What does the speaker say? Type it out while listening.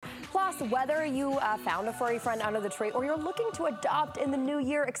Whether you found a furry friend under the tree or you're looking to adopt in the new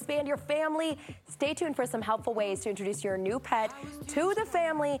year, expand your family, stay tuned for some helpful ways to introduce your new pet to the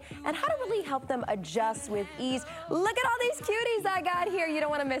family and how to really help them adjust with ease. Look at all these cuties I got here. You don't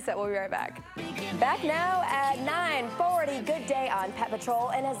want to miss it. We'll be right back. Back now at 9:40, Good Day on Pet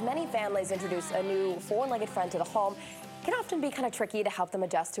Patrol. And as many families introduce a new four-legged friend to the home, it can often be kind of tricky to help them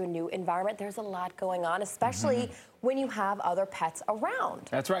adjust to a new environment. There's a lot going on, especially when you have other pets around.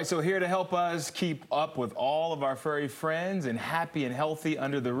 That's right. So here to help us keep up with all of our furry friends and happy and healthy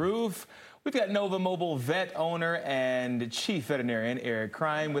under the roof, we've got Nova Mobile vet owner and chief veterinarian Eric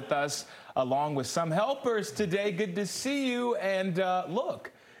Cryan with us, along with some helpers today. Good to see you. And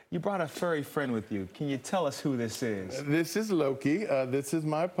look, you brought a furry friend with you. Can you tell us who this is? This is Loki. This is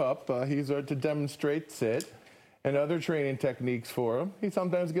my pup. He's there to demonstrate sit and other training techniques for him. He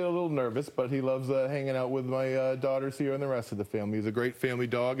sometimes gets a little nervous, but he loves hanging out with my daughters here and the rest of the family. He's a great family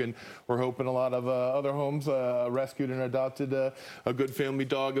dog, and we're hoping a lot of other homes rescued and adopted a good family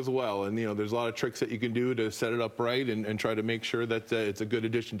dog as well. And, you know, there's a lot of tricks that you can do to set it up right and try to make sure that it's a good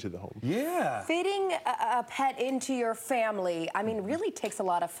addition to the home. Yeah. Fitting a pet into your family, I mean, really takes a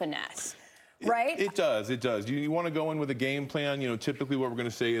lot of finesse. Right? It does. It does. You want to go in with a game plan. You know, typically what we're going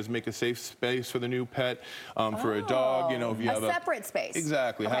to say is make a safe space for the new pet. For a dog, you know, if you have a separate space.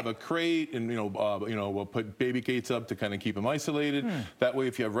 Exactly. Okay. Have a crate, and we'll put baby gates up to kind of keep them isolated. That way,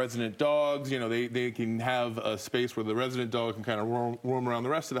 if you have resident dogs, you know, they can have a space where the resident dog can kind of roam around the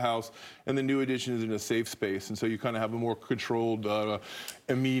rest of the house, and the new addition is in a safe space, and so you kind of have a more controlled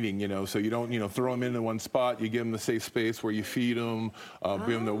meeting. You know, so you don't throw them into one spot. You give them the safe space where you feed them, give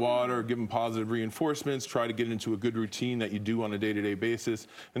them the water, give them positive reinforcements, try to get into a good routine that you do on a day-to-day basis,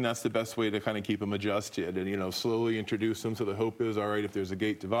 and that's the best way to kind of keep them adjusted and, you know, slowly introduce them. So the hope is, all right, if there's a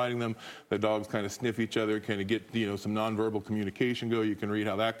gate dividing them, the dogs kind of sniff each other, kind of get, you know, some nonverbal communication go. You can read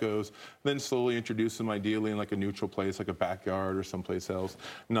how that goes. Then slowly introduce them ideally in like a neutral place, like a backyard or someplace else,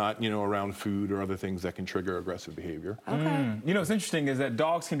 not, you know, around food or other things that can trigger aggressive behavior. Okay. You know, what's interesting is that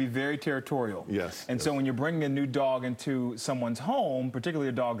dogs can be very territorial. Yes. And so when you're bringing a new dog into someone's home, particularly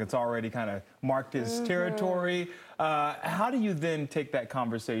a dog that's already kind of marked as territory, how do you then take that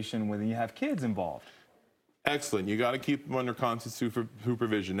conversation when you have kids involved? Excellent. You got to keep them under constant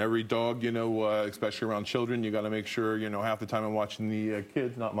supervision. Every dog, you know, especially around children, you got to make sure, you know, half the time I'm watching the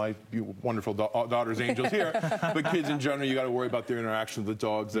kids, not my wonderful daughters, angels here, but kids in general, you got to worry about their interactions with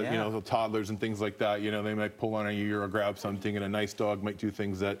dogs, that, you know, the toddlers and things like that. You know, they might pull on a ear or grab something, and a nice dog might do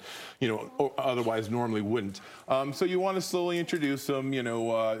things that, you know, otherwise normally wouldn't. So you want to slowly introduce them,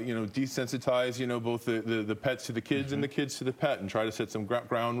 desensitize, you know, both the pets to the kids and the kids to the pet, and try to set some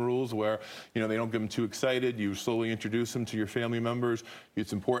ground rules where, you know, they don't get them too excited. You slowly introduce them to your family members.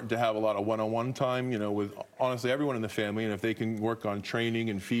 It's important to have a lot of one-on-one time, you know, with honestly everyone in the family. And if they can work on training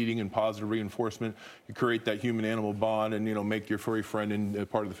and feeding and positive reinforcement, you create that human-animal bond and, you know, make your furry friend and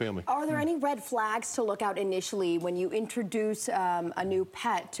part of the family. Are there any red flags to look out initially when you introduce a new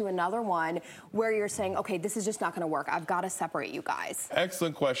pet to another one where you're saying, okay, this is just not going to work. I've got to separate you guys?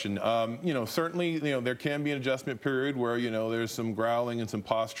 Excellent question. You know, certainly, you know, there can be an adjustment period where, you know, there's some growling and some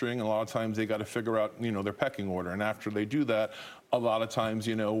posturing. And a lot of times they got to figure out, you know, their pecking order. And after they do that, a lot of times,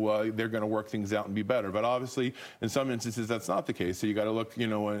 you know, they're going to work things out and be better. But obviously, in some instances, that's not the case. So you got to look, you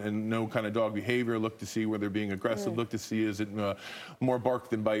know, and know kind of dog behavior, look to see where they're being aggressive, look to see is it more bark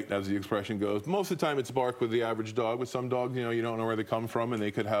than bite, as the expression goes. Most of the time, it's bark with the average dog. With some dogs, you know, you don't know where they come from, and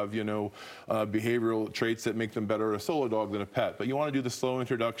they could have, you know, behavioral traits that make them better a solo dog than a pet. But you want to do the slow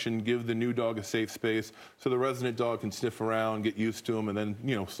introduction, give the new dog a safe space so the resident dog can sniff around, get used to him, and then,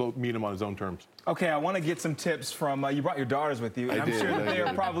 you know, meet him on his own terms. Okay, I want to get some tips from, you brought your daughters with you, and I'm sure that they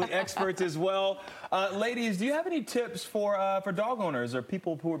are probably experts as well. Ladies, do you have any tips for dog owners or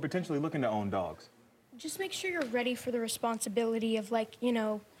people who are potentially looking to own dogs? Just make sure you're ready for the responsibility of, like, you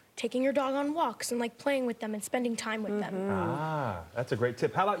know, taking your dog on walks and, like, playing with them and spending time with them. Ah, that's a great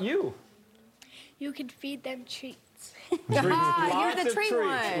tip. How about you? You could feed them treats. You're the treat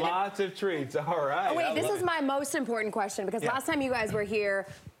one. Lots of treats. All right. Oh, wait, this is my most important question, because last time you guys were here,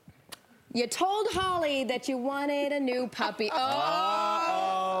 you told Holly that you wanted a new puppy.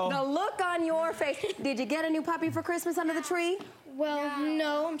 Oh, the look on your face. Did you get a new puppy for Christmas under the tree? Well,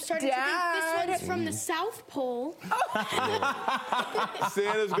 no, I'm starting to think this one's from the South Pole.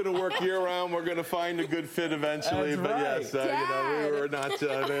 Santa's going to work year-round. We're going to find a good fit eventually. That's but right. yes, you know, we were not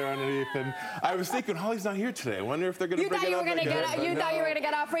there underneath. And I was thinking, Holly's not here today. I wonder if they're going to bring it up again. You thought you were going to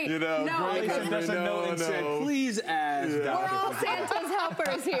get off free. You know, no, They sent us a note and said, please ask. we're all Santa's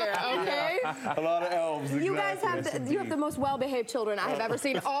helpers here, okay? A lot of elves. You guys have the most well-behaved children I have ever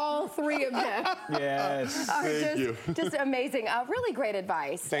seen. All three of them. Yes. Thank you. Just amazing. Really great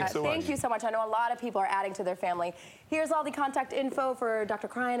advice. Thanks so much. Thank you so much. I know a lot of people are adding to their family. Here's all the contact info for Dr.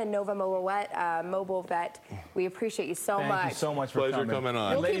 Cryan and Nova Mobile Vet. We appreciate you so much. Thank you so much for Pleasure coming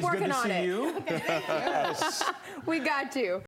on. We'll Ladies, keep working good to on see it. you. Yes. We got you.